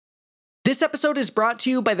This episode is brought to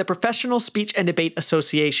you by the Professional Speech and Debate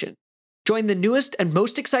Association. Join the newest and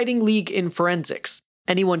most exciting league in forensics.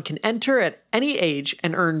 Anyone can enter at any age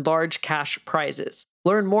and earn large cash prizes.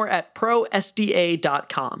 Learn more at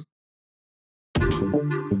prosda.com.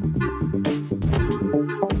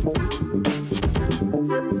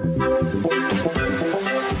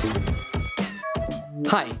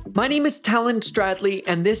 Hi, my name is Talon Stradley,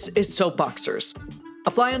 and this is Soapboxers,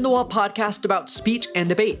 a fly-on-the-wall podcast about speech and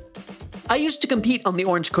debate. I used to compete on the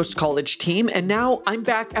Orange Coast College team, and now I'm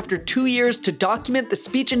back after 2 years to document the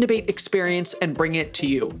speech and debate experience and bring it to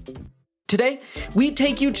you. Today, we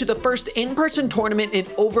take you to the first in-person tournament in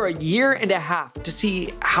over a year and a half to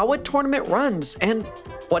see how a tournament runs and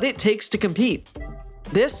what it takes to compete.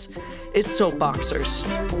 This is Soapboxers.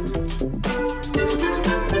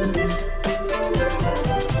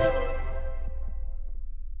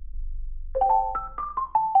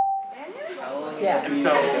 And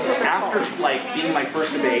so after being my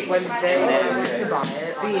first debate, and then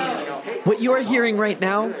seeing, What you are hearing right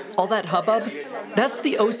now, all that hubbub, that's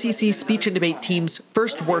the OCC Speech and Debate team's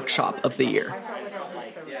first workshop of the year.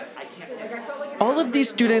 All of these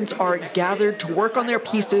students are gathered to work on their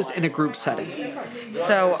pieces in a group setting.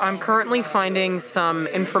 So I'm currently finding some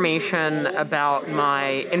information about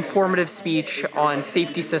my informative speech on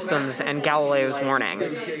safety systems and Galileo's warning.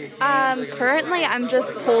 Currently, I'm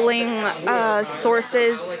just pulling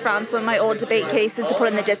sources from some of my old debate cases to put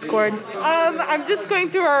in the Discord. I'm just going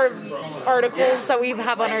through our articles that we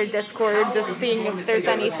have on our Discord, just seeing if there's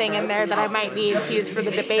anything in there that I might need to use for the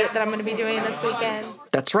debate that I'm going to be doing this weekend.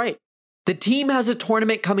 That's right. The team has a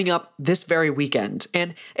tournament coming up this very weekend,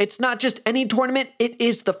 and it's not just any tournament, it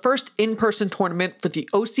is the first in-person tournament for the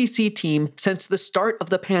OCC team since the start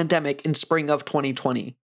of the pandemic in spring of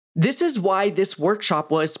 2020. This is why this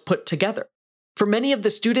workshop was put together. For many of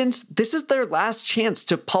the students, this is their last chance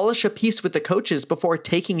to polish a piece with the coaches before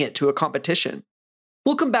taking it to a competition.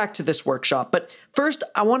 We'll come back to this workshop, but first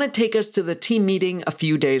I want to take us to the team meeting a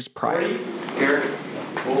few days prior. Here.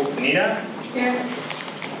 Anita? Here.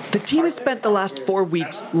 The team has spent the last 4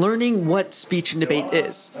 weeks learning what speech and debate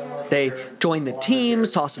is. They joined the team,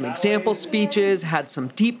 saw some example speeches, had some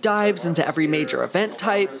deep dives into every major event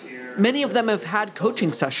type. Many of them have had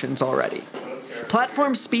coaching sessions already.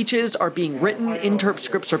 Platform speeches are being written, interp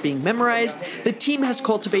scripts are being memorized. The team has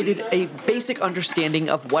cultivated a basic understanding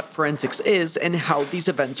of what forensics is and how these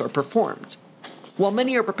events are performed. While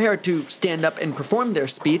many are prepared to stand up and perform their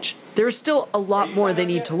speech, there is still a lot more they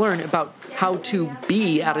need to learn about how to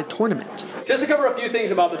be at a tournament. Just to cover a few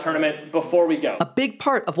things about the tournament before we go. A big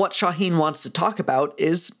part of what Shaheen wants to talk about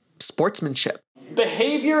is sportsmanship.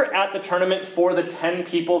 Behavior at the tournament for the 10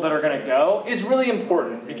 people that are going to go is really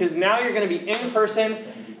important because now you're going to be in person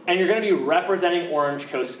and you're going to be representing Orange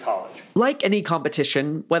Coast College. Like any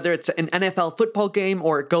competition, whether it's an NFL football game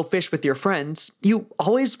or go fish with your friends, you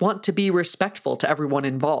always want to be respectful to everyone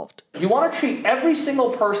involved. You want to treat every single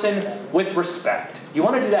person with respect. You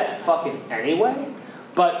want to do that fucking anyway,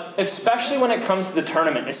 but especially when it comes to the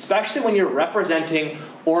tournament, especially when you're representing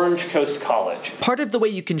Orange Coast College. Part of the way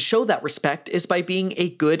you can show that respect is by being a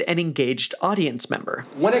good and engaged audience member.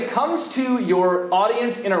 When it comes to your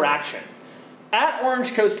audience interaction, at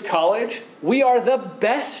Orange Coast College, we are the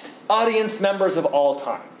best audience members of all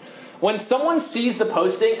time. When someone sees the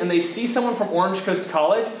posting and they see someone from Orange Coast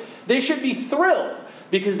College, they should be thrilled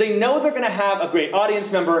because they know they're going to have a great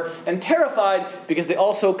audience member and terrified because they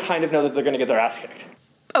also kind of know that they're going to get their ass kicked.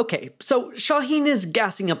 Okay, so Shaheen is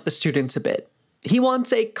gassing up the students a bit. He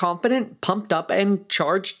wants a confident, pumped up, and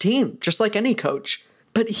charged team, just like any coach.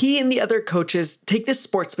 But he and the other coaches take this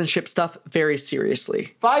sportsmanship stuff very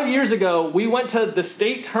seriously. 5 years ago, we went to the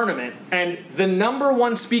state tournament, and the number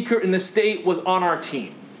one speaker in the state was on our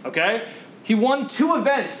team, okay? He won 2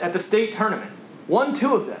 events at the state tournament. Won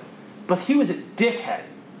 2 of them. But he was a dickhead,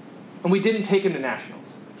 and we didn't take him to nationals.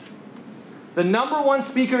 The number one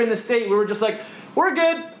speaker in the state, we were just like, we're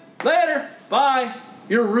good, later, bye.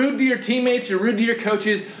 You're rude to your teammates, you're rude to your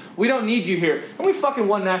coaches, we don't need you here. And we fucking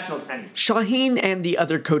won nationals anyway. Shaheen and the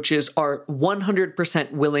other coaches are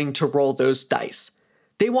 100% willing to roll those dice.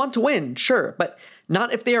 They want to win, sure, but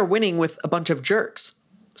not if they are winning with a bunch of jerks.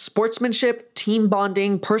 Sportsmanship, team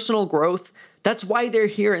bonding, personal growth, that's why they're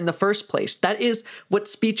here in the first place. That is what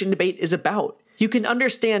speech and debate is about. You can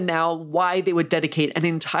understand now why they would dedicate an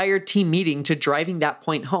entire team meeting to driving that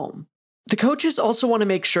point home. The coaches also want to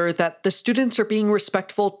make sure that the students are being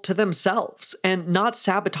respectful to themselves and not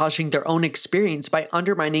sabotaging their own experience by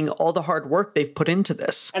undermining all the hard work they've put into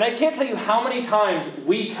this. And I can't tell you how many times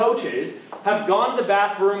we coaches have gone to the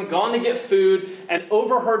bathroom, gone to get food, and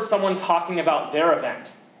overheard someone talking about their event,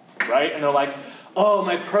 right? And they're like, oh,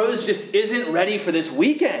 my pros just isn't ready for this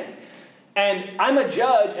weekend. And I'm a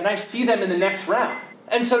judge, and I see them in the next round.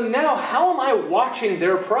 And so now, how am I watching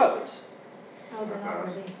their pros? Oh, they're not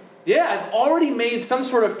ready. Yeah, I've already made some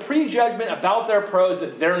sort of prejudgment about their pros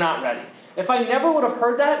that they're not ready. If I never would have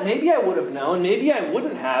heard that, maybe I would have known, maybe I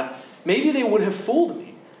wouldn't have, maybe they would have fooled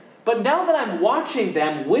me. But now that I'm watching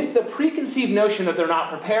them with the preconceived notion that they're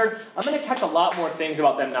not prepared, I'm going to catch a lot more things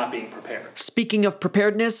about them not being prepared. Speaking of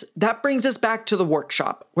preparedness, that brings us back to the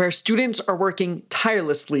workshop, where students are working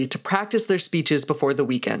tirelessly to practice their speeches before the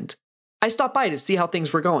weekend. I stopped by to see how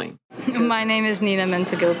things were going. My name is Nina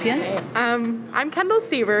Mensagopian. I'm Kendall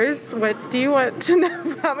Sievers. What do you want to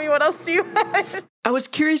know about me? What else do you want? I was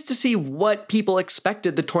curious to see what people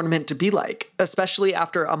expected the tournament to be like, especially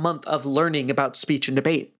after a month of learning about speech and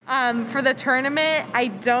debate. For the tournament, I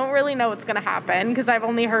don't really know what's going to happen because I've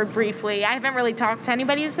only heard briefly. I haven't really talked to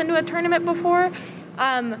anybody who's been to a tournament before.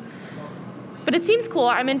 But it seems cool.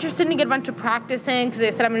 I'm interested to get a bunch of practice in because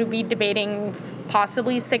they said I'm going to be debating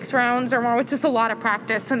possibly 6 rounds or more, which is a lot of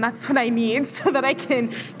practice, and that's what I need so that I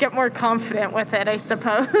can get more confident with it, I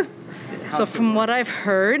suppose. So from what I've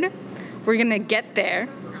heard, we're going to get there.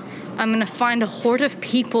 I'm going to find a horde of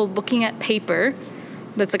people looking at paper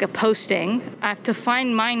that's like a posting. I have to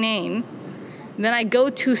find my name. Then I go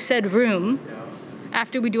to said room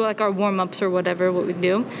after we do like our warm-ups or whatever, what we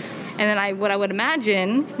do. And then what I would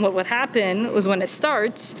imagine, what would happen was when it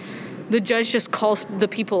starts, the judge just calls the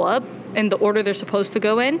people up in the order they're supposed to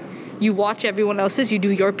go in. You watch everyone else's, you do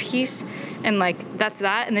your piece, and like that's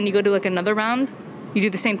that. And then you go to like another round, you do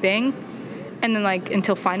the same thing. And then like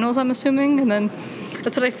until finals, I'm assuming. And then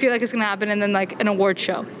that's what I feel like is gonna happen. And then like an award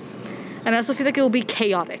show. And I also feel like it will be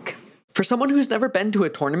chaotic. For someone who's never been to a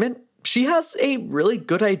tournament, she has a really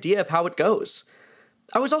good idea of how it goes.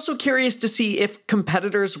 I was also curious to see if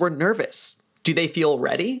competitors were nervous. Do they feel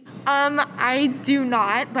ready? I do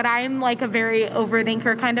not, but I'm like a very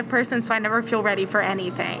overthinker kind of person, so I never feel ready for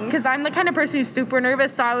anything. Because I'm the kind of person who's super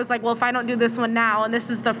nervous, so I was like, well, if I don't do this one now, and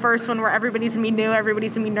this is the first one where everybody's gonna be new,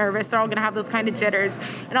 everybody's gonna be nervous, they're all gonna have those kind of jitters.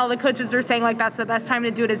 And all the coaches are saying like, that's the best time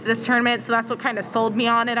to do it is this tournament, so that's what kind of sold me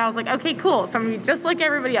on it. I was like, okay, cool, so I'm gonna be just like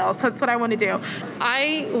everybody else. That's what I want to do.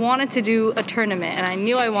 I wanted to do a tournament, and I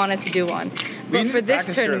knew I wanted to do one. But for this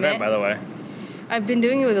tournament, event, by the way. I've been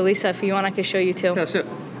doing it with Elisa. If you want, I can show you too. Yeah, let's do it.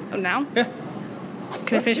 Oh, now? Yeah.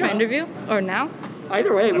 Can I finish my interview? Or now?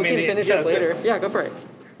 Either way, we can finish it later. Yeah, go for it.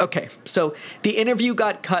 Okay, so the interview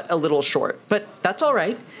got cut a little short, but that's all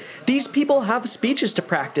right. These people have speeches to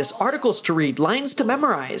practice, articles to read, lines to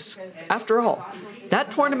memorize. After all,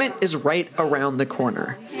 that tournament is right around the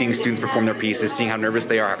corner. Seeing students perform their pieces, seeing how nervous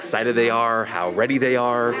they are, how excited they are, how ready they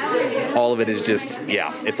are, all of it is just,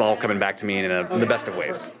 it's all coming back to me in the best of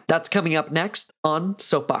ways. That's coming up next on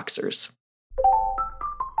Soapboxers.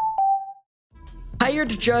 Hired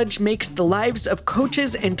Judge makes the lives of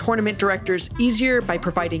coaches and tournament directors easier by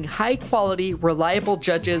providing high-quality, reliable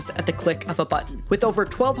judges at the click of a button. With over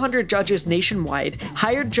 1,200 judges nationwide,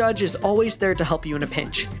 Hired Judge is always there to help you in a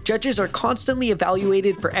pinch. Judges are constantly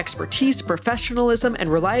evaluated for expertise, professionalism,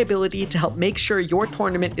 and reliability to help make sure your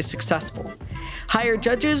tournament is successful. Hire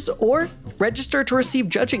judges or register to receive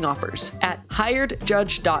judging offers at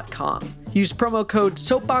hiredjudge.com. Use promo code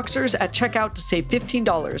SOAPBOXERS at checkout to save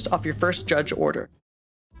 $15 off your first judge order.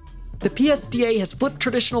 The PSDA has flipped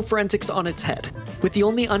traditional forensics on its head. With the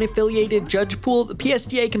only unaffiliated judge pool, the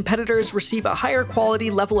PSDA competitors receive a higher quality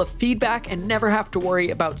level of feedback and never have to worry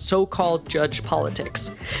about so-called judge politics.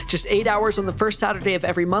 Just 8 hours on the first Saturday of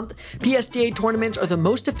every month, PSDA tournaments are the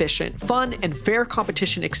most efficient, fun, and fair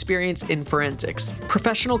competition experience in forensics.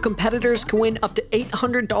 Professional competitors can win up to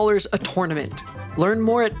 $800 a tournament. Learn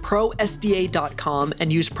more at prosda.com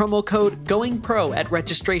and use promo code GOINGPRO at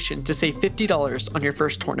registration to save $50 on your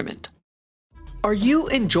first tournament. Are you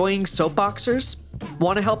enjoying Soapboxers?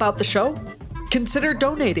 Want to help out the show? Consider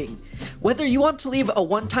donating. Whether you want to leave a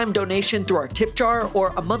one-time donation through our tip jar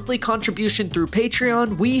or a monthly contribution through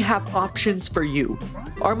Patreon, we have options for you.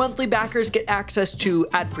 Our monthly backers get access to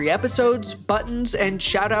ad-free episodes, buttons, and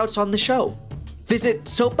shout-outs on the show. Visit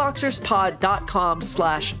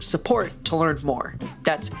soapboxerspod.com/support to learn more.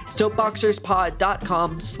 That's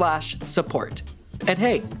soapboxerspod.com/support. And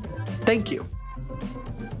hey, thank you.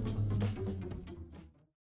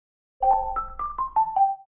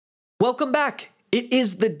 Welcome back. It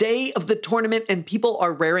is the day of the tournament and people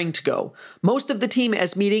are raring to go. Most of the team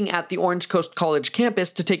is meeting at the Orange Coast College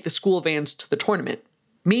campus to take the school vans to the tournament.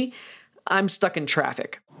 Me, I'm stuck in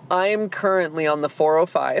traffic. I am currently on the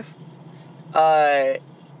 405.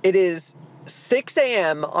 It is 6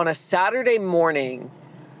 a.m. on a Saturday morning.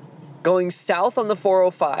 Going south on the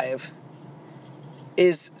 405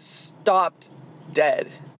 is stopped dead.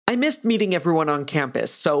 I missed meeting everyone on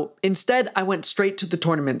campus, so instead I went straight to the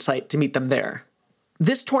tournament site to meet them there.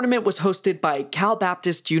 This tournament was hosted by Cal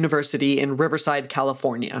Baptist University in Riverside,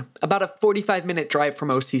 California, about a 45-minute drive from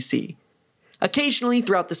OCC. Occasionally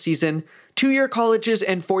throughout the season, 2-year colleges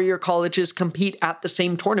and 4-year colleges compete at the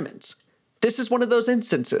same tournaments. This is one of those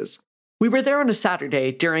instances. We were there on a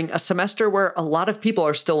Saturday during a semester where a lot of people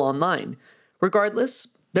are still online. Regardless,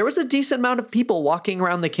 there was a decent amount of people walking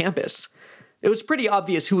around the campus. It was pretty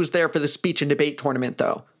obvious who was there for the speech and debate tournament,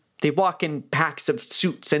 though. They walk in packs of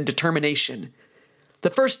suits and determination.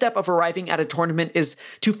 The first step of arriving at a tournament is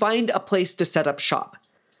to find a place to set up shop.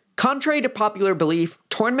 Contrary to popular belief,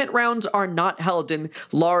 tournament rounds are not held in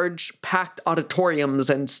large, packed auditoriums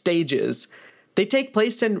and stages. They take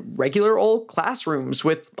place in regular old classrooms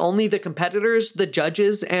with only the competitors, the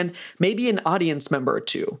judges, and maybe an audience member or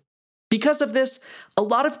two. Because of this, a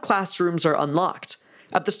lot of classrooms are unlocked.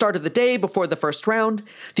 At the start of the day, before the first round,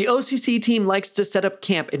 the OCC team likes to set up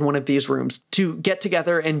camp in one of these rooms to get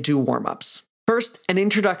together and do warm-ups. First, an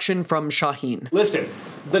introduction from Shaheen. Listen,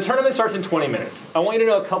 the tournament starts in 20 minutes. I want you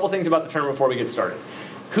to know a couple things about the tournament before we get started.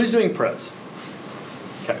 Who's doing pros?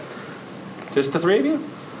 Okay. Just the 3 of you?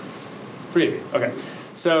 3 of you, okay.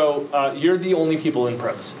 So you're the only people in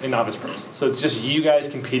pros, in novice pros. So it's just you guys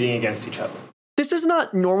competing against each other. This is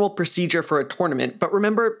not normal procedure for a tournament, but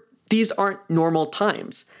remember, these aren't normal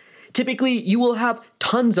times. Typically, you will have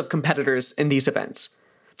tons of competitors in these events.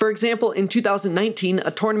 For example, in 2019, a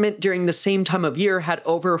tournament during the same time of year had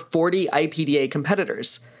over 40 IPDA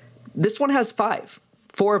competitors. This one has 5,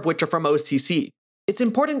 4 of which are from OCC. It's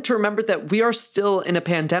important to remember that we are still in a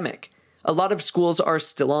pandemic. A lot of schools are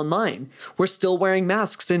still online. We're still wearing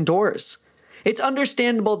masks indoors. It's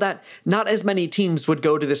understandable that not as many teams would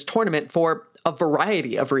go to this tournament for a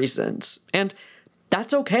variety of reasons, and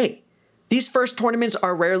that's okay. These first tournaments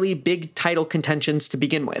are rarely big title contentions to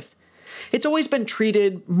begin with. It's always been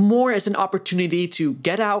treated more as an opportunity to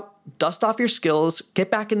get out, dust off your skills,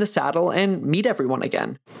 get back in the saddle, and meet everyone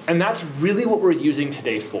again. And that's really what we're using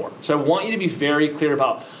today for. So I want you to be very clear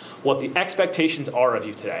about what the expectations are of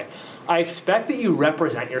you today. I expect that you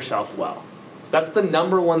represent yourself well. That's the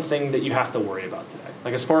number one thing that you have to worry about today.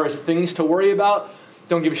 Like, as far as things to worry about,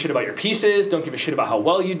 don't give a shit about your pieces, don't give a shit about how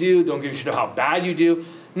well you do, don't give a shit about how bad you do.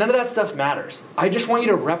 None of that stuff matters. I just want you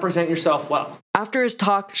to represent yourself well. After his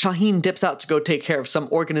talk, Shaheen dips out to go take care of some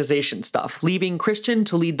organization stuff, leaving Christian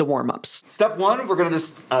to lead the warm-ups. Step 1, we're going to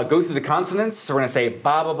just go through the consonants. So we're going to say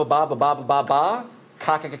ba ba ba ba ba ba ba ba,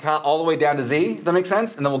 ka ka ka ka, all the way down to Z. That makes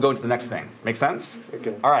sense? And then we'll go into the next thing. Make sense?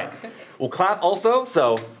 Okay. All right. We'll clap also.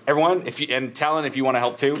 So everyone, and Talon, if you want to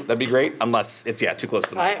help too, that'd be great. Unless it's too close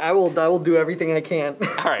to the mic. I will do everything I can.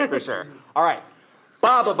 All right, for sure. All right.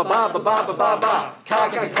 Ba ba ba ba ba ba ba ba ba, ka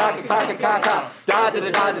ka ka ka ka ka ka, da da da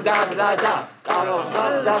da da da da da, da da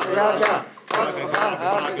da da da da, ka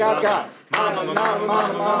ka ka ka, ma ma ma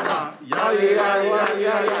ma ma, ya ya ya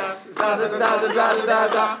ya ya, da da da da da da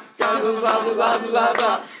da, za za za za za za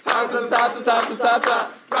za, ta ta ta ta ta ta ta,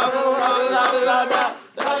 da da da da da da,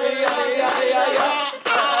 da ya ya ya ya.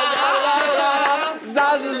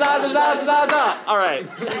 All right,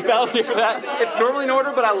 that'll be for that. It's normally in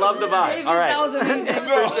order, but I love the vibe. All right, that was amazing.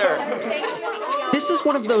 For sure. This is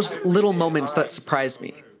one of those little moments that surprised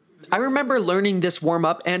me. I remember learning this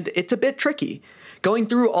warm-up, and it's a bit tricky. Going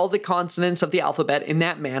through all the consonants of the alphabet in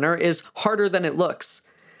that manner is harder than it looks.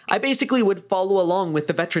 I basically would follow along with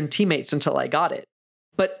the veteran teammates until I got it.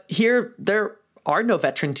 But here, there are no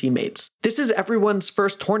veteran teammates. This is everyone's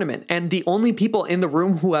first tournament, and the only people in the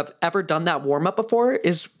room who have ever done that warm-up before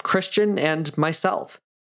is Christian and myself.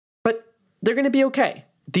 But they're going to be okay.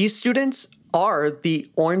 These students are the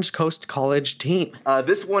Orange Coast College team.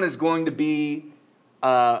 This one is going to be,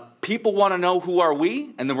 people want to know who are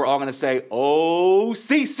we, and then we're all going to say,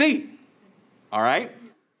 OCC. All right?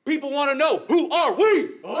 People want to know, who are we?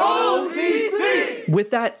 OCC! With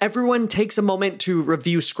that, everyone takes a moment to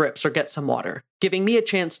review scripts or get some water, giving me a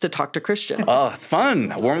chance to talk to Christian. Oh, it's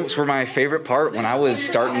fun. Warm-ups were my favorite part when I was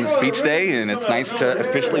starting the speech day, and it's nice to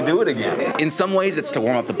officially do it again. In some ways, it's to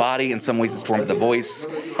warm up the body. In some ways, it's to warm up the voice.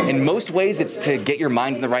 In most ways, it's to get your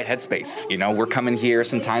mind in the right headspace. You know, we're coming here.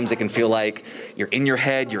 Sometimes it can feel like you're in your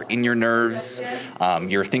head, you're in your nerves,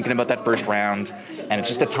 you're thinking about that first round, and it's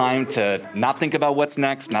just a time to not think about what's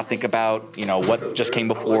next, not think about, what just came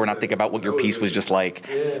before, not think about what your piece was just like,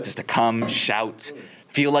 just to come, shout,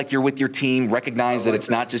 feel like you're with your team, recognize that it's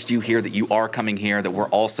not just you here, that you are coming here, that we're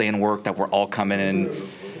all saying work, that we're all coming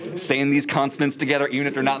in, saying these consonants together, even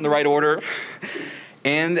if they're not in the right order.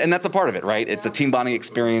 And that's a part of it, right? It's a team bonding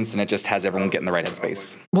experience, and it just has everyone get in the right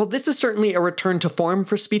headspace. While this is certainly a return to form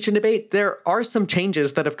for speech and debate, there are some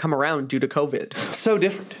changes that have come around due to COVID. So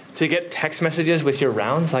different. To get text messages with your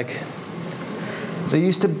rounds, like, they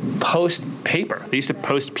used to post paper. They used to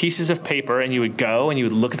post pieces of paper, and you would go and you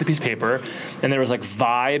would look at the piece of paper, and there was like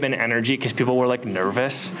vibe and energy because people were like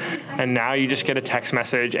nervous. And now you just get a text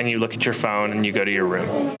message and you look at your phone and you go to your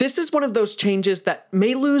room. This is one of those changes that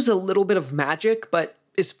may lose a little bit of magic, but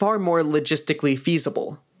is far more logistically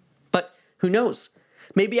feasible. But who knows?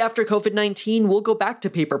 Maybe after COVID-19, we'll go back to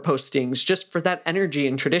paper postings just for that energy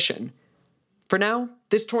and tradition. For now,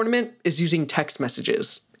 this tournament is using text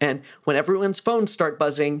messages, and when everyone's phones start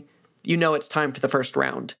buzzing, you know it's time for the first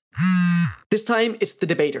round. This time, it's the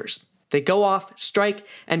debaters. They go off, strike,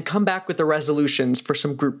 and come back with the resolutions for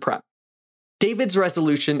some group prep. David's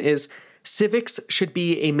resolution is civics should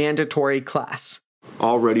be a mandatory class.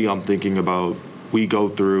 Already I'm thinking about, we go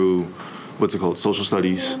through, social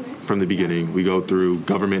studies from the beginning. We go through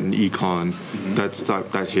government and econ,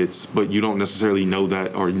 that hits, but you don't necessarily know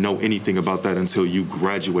that or know anything about that until you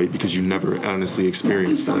graduate because you never honestly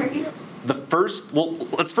experienced that.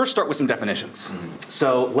 Let's first start with some definitions.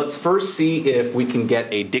 So let's first see if we can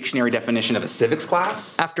get a dictionary definition of a civics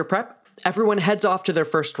class. After prep, everyone heads off to their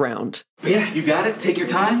first round. Yeah, you got it. Take your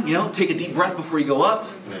time, take a deep breath before you go up.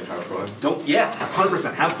 Have fun.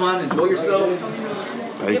 100%. Have fun, enjoy yourself.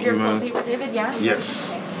 Thank you, man. Paper, David, yeah?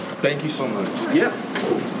 Yes. Thank you so much. Yeah.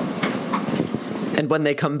 And when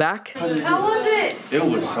they come back, How was it? It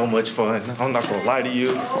was so much fun. I'm not gonna lie to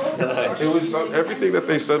you. It was everything that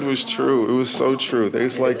they said was true. It was so true.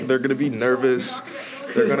 They're gonna be nervous.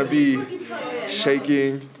 They're gonna be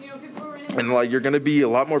shaking. And you're gonna be a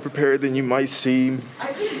lot more prepared than you might seem.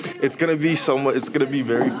 It's gonna be it's gonna be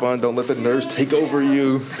very fun. Don't let the nerves take over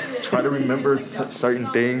you. Try to remember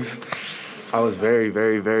certain things. I was very,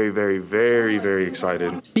 very, very, very, very, very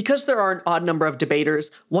excited. Because there are an odd number of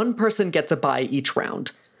debaters, one person gets a bye each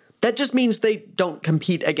round. That just means they don't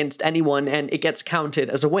compete against anyone and it gets counted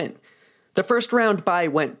as a win. The first round bye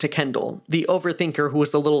went to Kendall, the overthinker who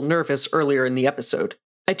was a little nervous earlier in the episode.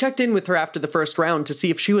 I checked in with her after the first round to see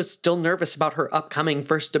if she was still nervous about her upcoming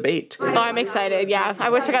first debate. Oh, I'm excited, yeah. I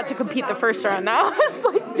wish I got to compete the first round now. I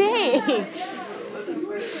was like, dang.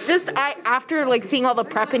 After seeing all the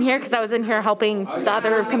prep in here, because I was in here helping the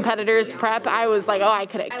other competitors prep, I was like, oh, I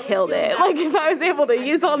could have killed it. If I was able to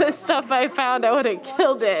use all this stuff I found, I would have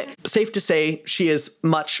killed it. Safe to say, she is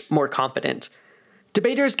much more confident.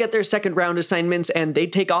 Debaters get their second round assignments and they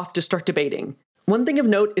take off to start debating. One thing of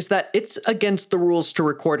note is that it's against the rules to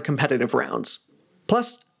record competitive rounds.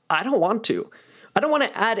 Plus, I don't want to. I don't want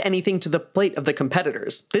to add anything to the plate of the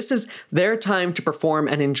competitors. This is their time to perform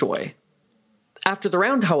and enjoy. After the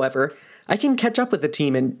round, however, I can catch up with the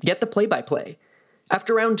team and get the play-by-play.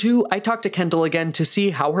 After round 2, I talked to Kendall again to see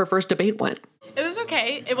how her first debate went. It was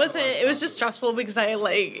okay. It was just stressful because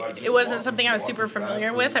it wasn't something I was super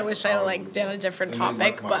familiar with. I wish I did a different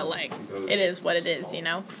topic, but it is what it is,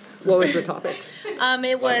 What was the topic?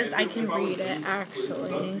 It was, I can read it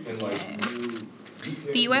actually. Okay.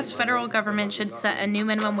 The U.S. federal government should set a new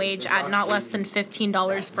minimum wage at not less than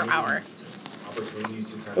 $15 per hour.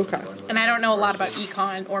 Okay. And I don't know a lot about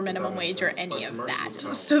econ or minimum wage or any of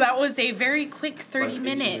that. So that was a very quick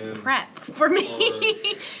 30-minute prep for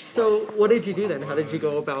me. So what did you do then? How did you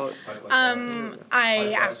go about?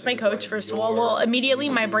 I asked my coach, first of all. Well, immediately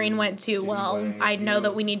my brain went to, I know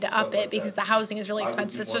that we need to up it because the housing is really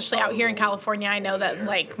expensive, especially out here in California. I know that,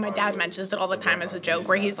 my dad mentions it all the time as a joke,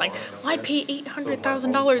 where he's like, well, I'd pay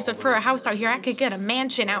 $800,000 for a house out here. I could get a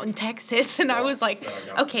mansion out in Texas. And I was like,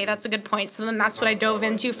 okay, that's a good point. So then that's what I dove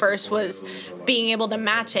into first, was being able to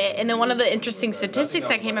match it. And then one of the interesting statistics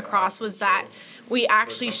I came across was that we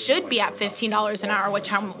actually should be at $15 an hour,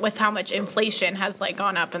 with how much inflation has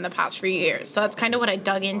gone up in the past few years. So that's kind of what I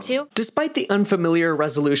dug into. Despite the unfamiliar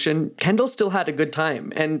resolution, Kendall still had a good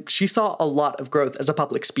time, and she saw a lot of growth as a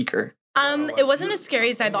public speaker. It wasn't as scary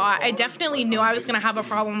as I thought. I definitely knew I was going to have a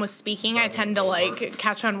problem with speaking. I tend to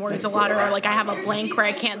catch on words a lot, or I have a blank where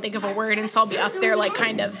I can't think of a word, and so I'll be up there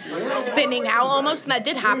kind of spinning out almost. And that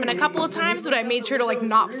did happen a couple of times, but I made sure to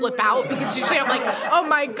not flip out, because usually I'm oh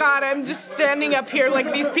my God, I'm just standing up here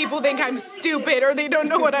these people think I'm stupid or they don't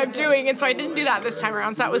know what I'm doing. And so I didn't do that this time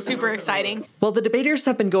around, so that was super exciting. While the debaters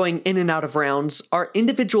have been going in and out of rounds, our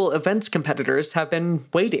individual events competitors have been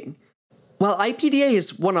waiting. While IPDA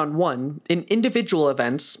is one-on-one, in individual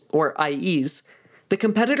events, or IEs, the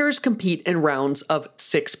competitors compete in rounds of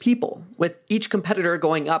 6 people, with each competitor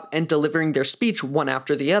going up and delivering their speech one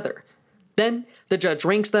after the other. Then, the judge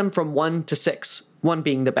ranks them from 1 to 6, 1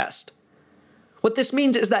 being the best. What this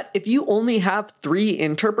means is that if you only have 3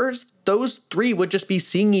 interpers, those 3 would just be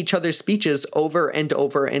seeing each other's speeches over and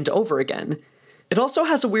over and over again. It also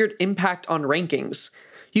has a weird impact on rankings.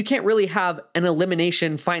 You can't really have an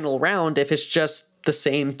elimination final round if it's just the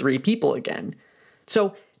same 3 people again.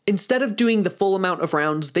 So instead of doing the full amount of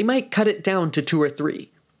rounds, they might cut it down to 2 or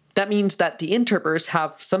 3. That means that the interpers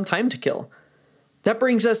have some time to kill. That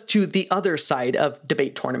brings us to the other side of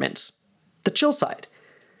debate tournaments, the chill side.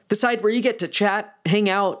 The side where you get to chat, hang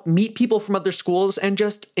out, meet people from other schools, and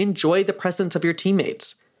just enjoy the presence of your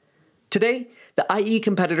teammates. Today, the IE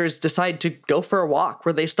competitors decide to go for a walk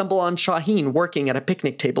where they stumble on Shaheen working at a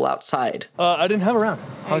picnic table outside. I didn't have a round.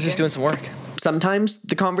 I was just doing some work. Sometimes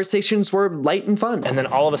the conversations were light and fun. And then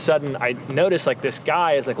all of a sudden, I noticed like this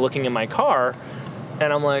guy is like looking in my car,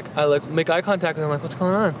 and I'm like, I like make eye contact with him, like, what's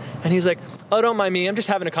going on? And he's like, oh, don't mind me, I'm just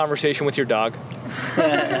having a conversation with your dog.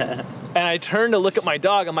 And I turn to look at my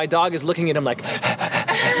dog, and my dog is looking at him like.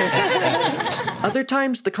 Other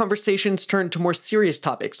times, the conversations turn to more serious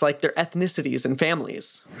topics like their ethnicities and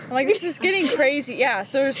families. I'm like, this is getting crazy. Yeah,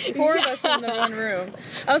 so there's 4 of us in the one room.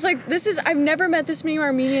 I was like, I've never met this many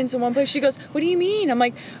Armenians in one place. She goes, what do you mean? I'm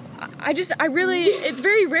like, it's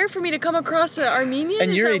very rare for me to come across an Armenian.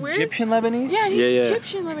 And is you're that weird? Egyptian Lebanese? Yeah, he's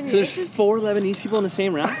Egyptian Lebanese. So there's 4 Lebanese people in the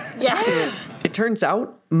same round? Yeah. It turns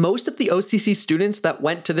out, most of the OCC students that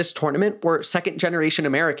went to this tournament were second-generation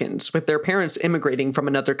Americans, with their parents immigrating from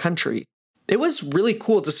another country. It was really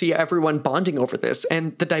cool to see everyone bonding over this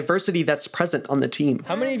and the diversity that's present on the team.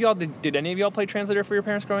 How many of y'all, did any of y'all play translator for your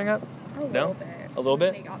parents growing up? No? A little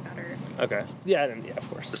bit? They got better. Okay. Yeah, of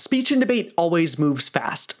course. Speech and debate always moves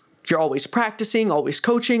fast. You're always practicing, always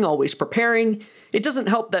coaching, always preparing. It doesn't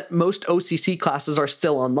help that most OCC classes are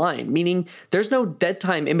still online, meaning there's no dead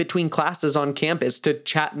time in between classes on campus to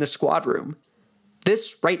chat in the squad room.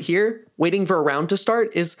 This right here, waiting for a round to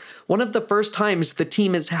start, is one of the first times the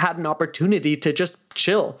team has had an opportunity to just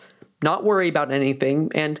chill, not worry about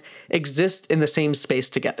anything, and exist in the same space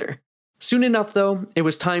together. Soon enough, though, it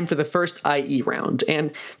was time for the first IE round,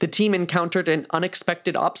 and the team encountered an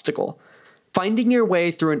unexpected obstacle: finding your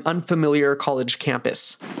way through an unfamiliar college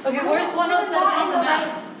campus. Okay, where's 107 on the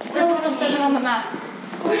map? Where's 107 on the map?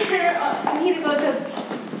 I need to go to.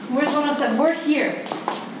 Where's 107? We're here.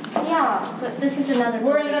 Yeah, but this is another building.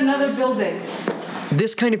 We're in another building.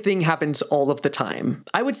 This kind of thing happens all of the time.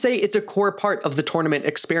 I would say it's a core part of the tournament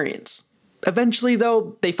experience. Eventually,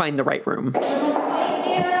 though, they find the right room.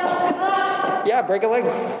 Yeah, break a leg.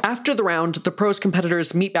 After the round, the pros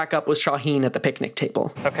competitors meet back up with Shaheen at the picnic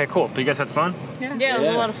table. Okay, cool. So you guys had fun? Yeah, it was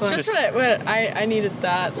a lot of fun. Just when I needed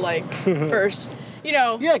that, like, first.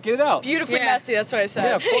 Yeah, get it out. Beautifully messy, that's what I said.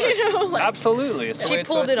 Yeah, of course. Like, absolutely. She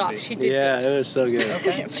pulled it off. She did good. Yeah, it was so good.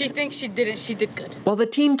 Okay. She thinks she didn't. She did good. While the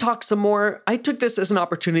team talked some more, I took this as an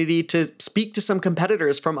opportunity to speak to some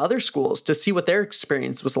competitors from other schools to see what their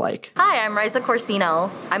experience was like. Hi, I'm Riza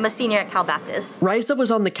Corsino. I'm a senior at Cal Baptist. Riza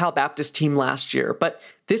was on the Cal Baptist team last year, but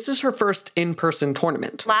this is her first in-person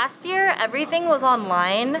tournament. Last year, everything was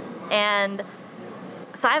online, and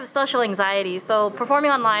so I have social anxiety, so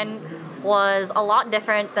performing online was a lot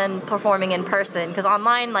different than performing in person, because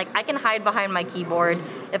online, like, I can hide behind my keyboard.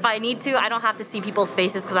 If I need to, I don't have to see people's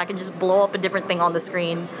faces because I can just blow up a different thing on the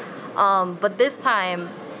screen. But this time,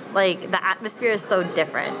 like, the atmosphere is so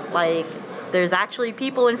different. Like, there's actually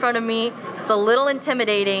people in front of me. It's a little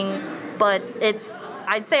intimidating, but it's,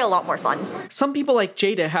 I'd say, a lot more fun. Some people like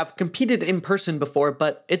Jada have competed in person before,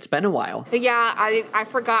 but it's been a while. Yeah, I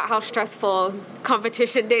forgot how stressful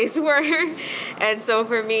competition days were. And so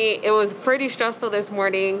for me, it was pretty stressful this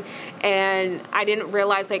morning. And I didn't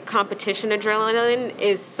realize, like, competition adrenaline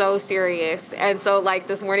is so serious. And so, like,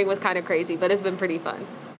 this morning was kind of crazy, but it's been pretty fun.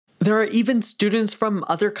 There are even students from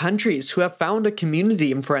other countries who have found a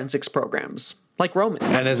community in forensics programs, like Roman.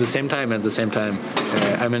 And at the same time,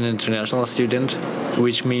 I'm an international student,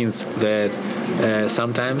 which means that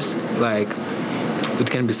sometimes, like,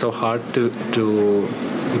 it can be so hard to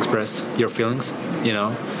express your feelings,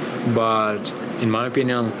 But in my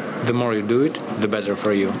opinion, the more you do it, the better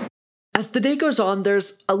for you. As the day goes on,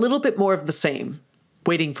 there's a little bit more of the same.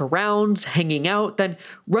 Waiting for rounds, hanging out, then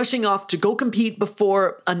rushing off to go compete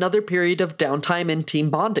before another period of downtime and team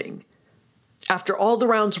bonding. After all the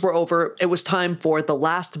rounds were over, it was time for the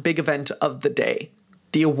last big event of the day,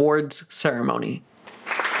 the awards ceremony.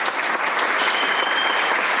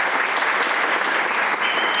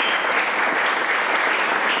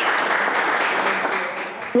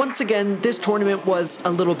 Once again, this tournament was a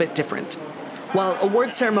little bit different. While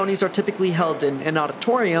award ceremonies are typically held in an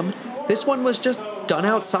auditorium, this one was just done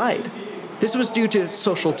outside. This was due to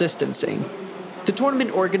social distancing. The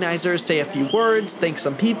tournament organizers say a few words, thank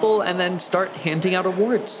some people, and then start handing out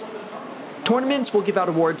awards. Tournaments will give out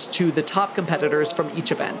awards to the top competitors from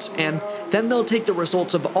each event, and then they'll take the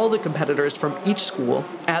results of all the competitors from each school,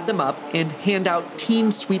 add them up, and hand out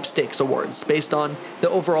team sweepstakes awards based on the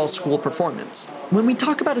overall school performance. When we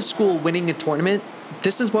talk about a school winning a tournament,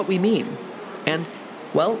 this is what we mean. And,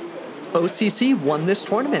 well, OCC won this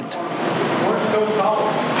tournament. Orange Coast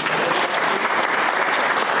College.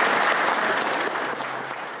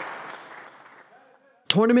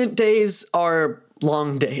 Tournament days are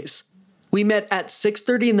long days. We met at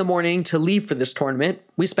 6:30 in the morning to leave for this tournament.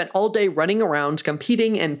 We spent all day running around,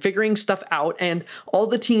 competing and figuring stuff out, and all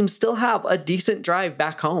the teams still have a decent drive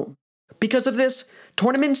back home. Because of this,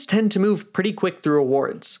 tournaments tend to move pretty quick through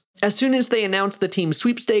awards. As soon as they announce the team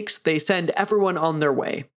sweepstakes, they send everyone on their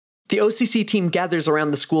way. The OCC team gathers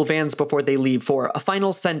around the school vans before they leave for a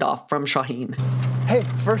final send-off from Shaheen. Hey,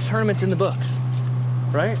 first tournament's in the books,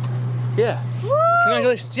 right? Yeah. Woo!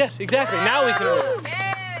 Congratulations. Yes, exactly. Now we can.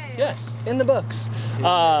 Yes, in the books.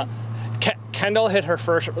 Kendall hit her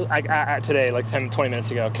first today, like 10, 20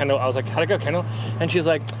 minutes ago. Kendall, I was like, how'd it go, Kendall? And she's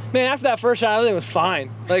like, man, after that first round, everything was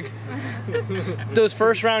fine. Like, those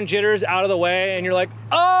first round jitters out of the way, and you're like,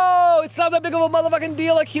 oh, it's not that big of a motherfucking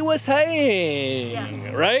deal like he was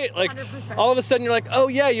saying, right? Like, 100%. All of a sudden you're like, oh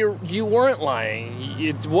yeah, you weren't lying.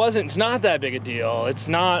 It's not that big a deal. It's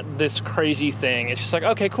not this crazy thing. It's just like,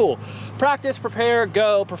 okay, cool. Practice, prepare,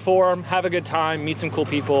 go, perform, have a good time, meet some cool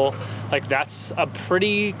people. Like, that's a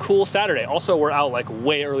pretty cool Saturday. Also, we're out like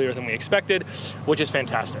way earlier than we expected, which is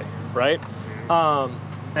fantastic, right?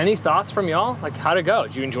 Any thoughts from y'all? Like, how'd it go?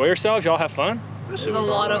 Did you enjoy yourselves? Y'all have fun? It was a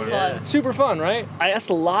lot of fun. Super fun, right? I asked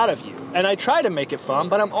a lot of you, and I try to make it fun,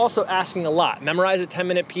 but I'm also asking a lot. Memorize a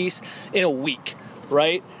 10-minute piece in a week,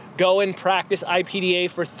 right? Go and practice IPDA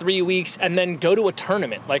for 3 weeks, and then go to a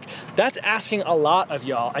tournament. Like, that's asking a lot of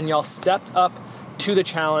y'all, and y'all stepped up to the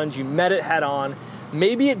challenge. You met it head on.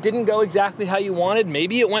 Maybe it didn't go exactly how you wanted.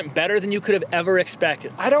 Maybe it went better than you could have ever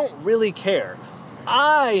expected. I don't really care.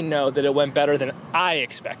 I know that it went better than I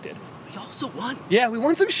expected. We also won. Yeah, we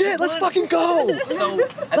won some shit. Let's fucking go. So,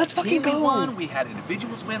 let's fucking go. We won. We had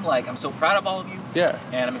individuals win. Like, I'm so proud of all of you. Yeah.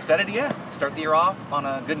 And I'm excited to, start the year off on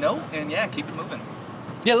a good note and, keep it moving.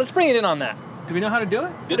 Yeah, let's bring it in on that. Do we know how to do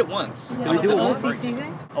it? Did it once. Yeah. Did we do it once?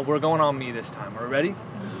 Oh, we're going on me this time. Are we ready?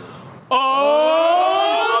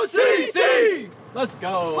 OCC! Let's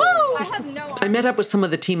go. Woo! I have no idea. I met up with some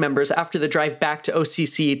of the team members after the drive back to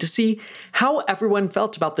OCC to see how everyone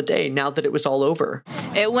felt about the day now that it was all over.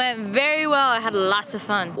 It went very well. I had lots of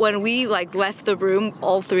fun. When we left the room,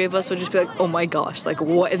 all three of us would just be like, oh my gosh,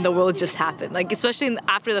 what in the world just happened? Like, especially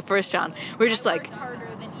after the first round, we were just like,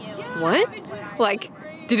 what?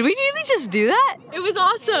 Did we really just do that? It was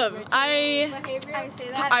awesome. I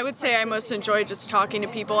would say I most enjoyed just talking to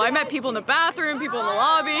people. I met people in the bathroom, people in the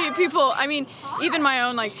lobby, even my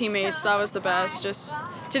own teammates. That was the best. Just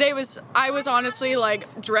today I was honestly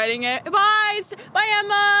dreading it. Bye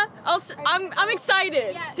Emma. I'm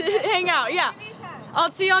excited to hang out. Yeah,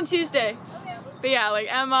 I'll see you on Tuesday. But yeah,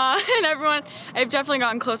 Emma and everyone, I've definitely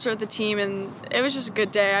gotten closer with the team, and it was just a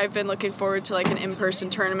good day. I've been looking forward to an in-person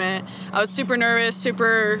tournament. I was super nervous,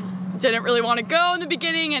 didn't really want to go in the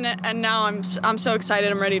beginning, and now I'm so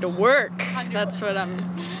excited. I'm ready to work. That's what I'm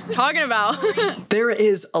talking about. There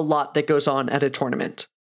is a lot that goes on at a tournament.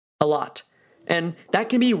 A lot. And that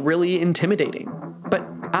can be really intimidating. But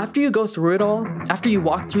after you go through it all, after you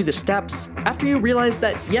walk through the steps, after you realize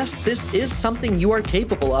that, yes, this is something you are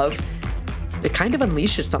capable of, it kind of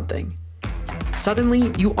unleashes something.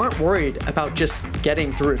 Suddenly, you aren't worried about just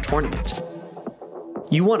getting through a tournament.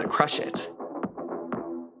 You want to crush it.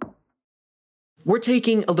 We're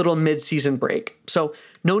taking a little mid-season break, so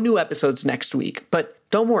no new episodes next week, but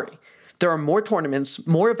don't worry. There are more tournaments,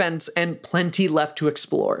 more events, and plenty left to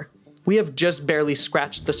explore. We have just barely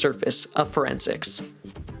scratched the surface of forensics.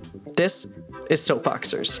 This is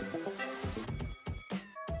Soapboxers.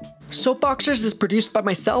 Soapboxers is produced by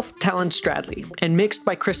myself, Talon Stradley, and mixed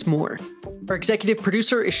by Chris Moore. Our executive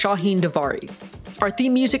producer is Shaheen Davari. Our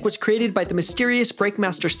theme music was created by the mysterious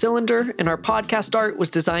Breakmaster Cylinder, and our podcast art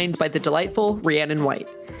was designed by the delightful Rhiannon White.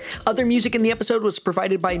 Other music in the episode was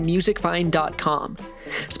provided by musicfind.com.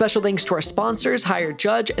 Special thanks to our sponsors, Higher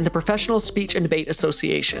Judge, and the Professional Speech and Debate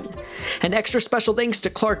Association. And extra special thanks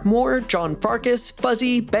to Clark Moore, John Farkas,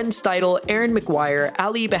 Fuzzy, Ben Steidel, Aaron McGuire,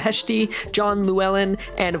 Ali Beheshti, John Llewellyn,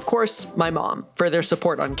 and of course, my mom, for their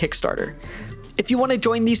support on Kickstarter. If you want to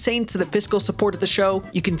join these saints in the fiscal support of the show,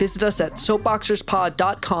 you can visit us at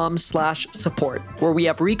soapboxerspod.com/support, where we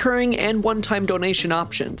have recurring and one-time donation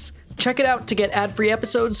options. Check it out to get ad-free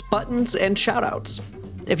episodes, buttons, and shoutouts.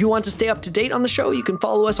 If you want to stay up to date on the show, you can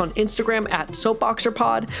follow us on Instagram at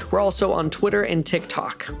SoapboxerPod. We're also on Twitter and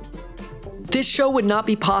TikTok. This show would not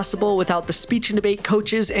be possible without the speech and debate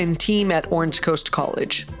coaches and team at Orange Coast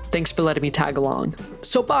College. Thanks for letting me tag along.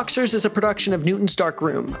 Soapboxers is a production of Newton's Dark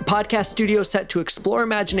Room, a podcast studio set to explore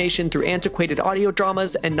imagination through antiquated audio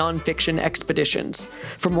dramas and nonfiction expeditions.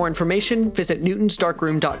 For more information, visit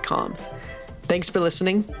newtonsdarkroom.com. Thanks for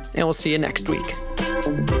listening, and we'll see you next week.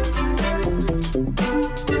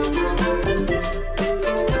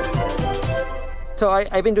 So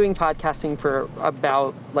I've been doing podcasting for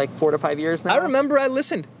about 4 to 5 years now. I remember I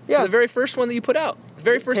listened to the very first one that you put out. The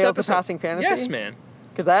very first Tales episode. of Passing Fantasy? Yes, man.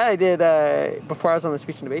 Because that I did before I was on the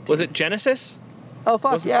speech and debate team. Was it Genesis? Oh,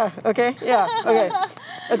 fuck, yeah. Okay, yeah, okay.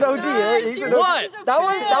 That's OG. What?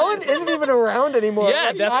 That one isn't even around anymore.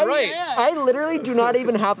 Yeah, that's right. I literally do not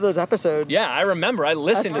even have those episodes. Yeah, I remember. I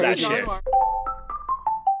listened to that shit.